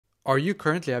Are you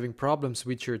currently having problems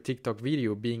with your TikTok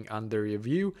video being under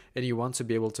review and you want to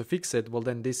be able to fix it? Well,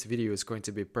 then this video is going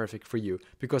to be perfect for you,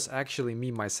 because actually me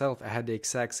myself, I had the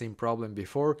exact same problem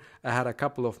before. I had a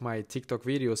couple of my TikTok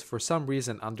videos for some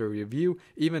reason under review,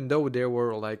 even though they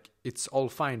were like, it's all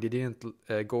fine, they didn't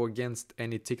go against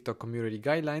any TikTok community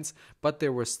guidelines, but they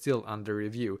were still under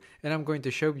review. And I'm going to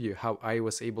show you how I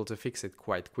was able to fix it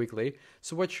quite quickly.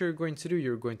 So what you're going to do,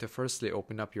 you're going to firstly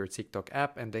open up your TikTok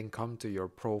app and then come to your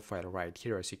profile right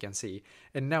here, as you can see.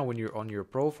 And now when you're on your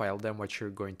profile, then what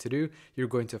you're going to do, you're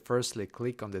going to firstly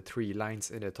click on the three lines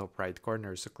in the top right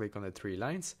corner. So click on the three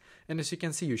lines, and as you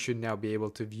can see, you should now be able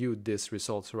to view this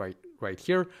results right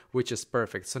here, which is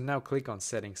perfect. So now click on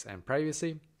settings and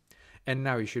privacy, and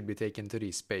now you should be taken to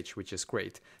this page, which is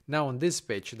great. Now on this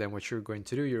page, then what you're going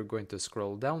to do, you're going to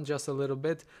scroll down just a little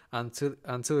bit until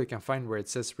you can find where it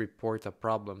says report a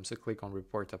problem. So click on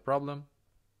report a problem.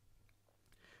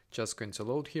 Just going to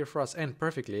load here for us, and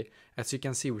perfectly, as you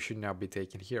can see, we should now be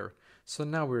taken here. So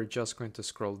now we're just going to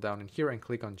scroll down in here and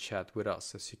click on chat with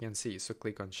us, as you can see. So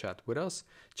click on chat with us,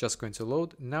 just going to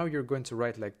load. Now you're going to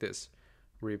write like this,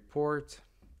 report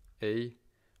a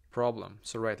problem.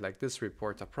 So write like this,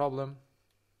 report a problem,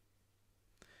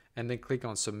 and then click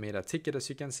on submit a ticket, as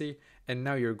you can see. And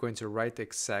now you're going to write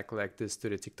exactly like this to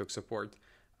the TikTok support.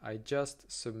 I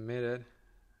just submitted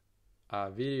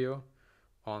a video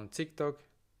on TikTok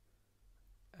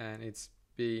and it's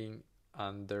being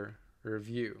under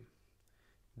review.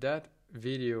 That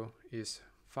video is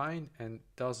fine and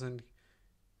doesn't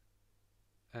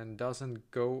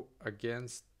go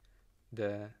against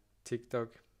the TikTok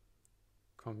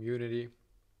community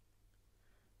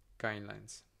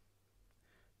guidelines.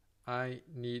 I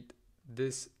need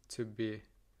this to be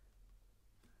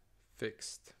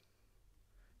fixed.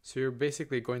 So you're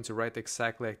basically going to write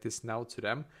exactly like this now to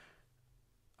them.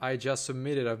 I just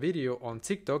submitted a video on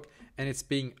TikTok and it's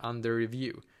being under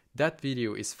review. That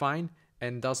video is fine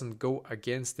and doesn't go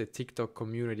against the TikTok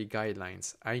community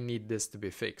guidelines. I need this to be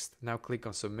fixed. Now click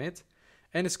on submit,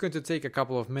 and it's going to take a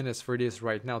couple of minutes for this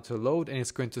right now to load, and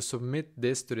it's going to submit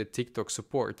this to the TikTok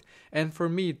support. And for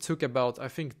me, it took about, I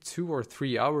think, 2 or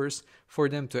 3 hours for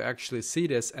them to actually see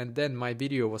this, and then my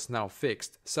video was now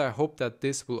fixed. So I hope that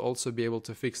this will also be able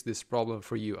to fix this problem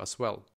for you as well.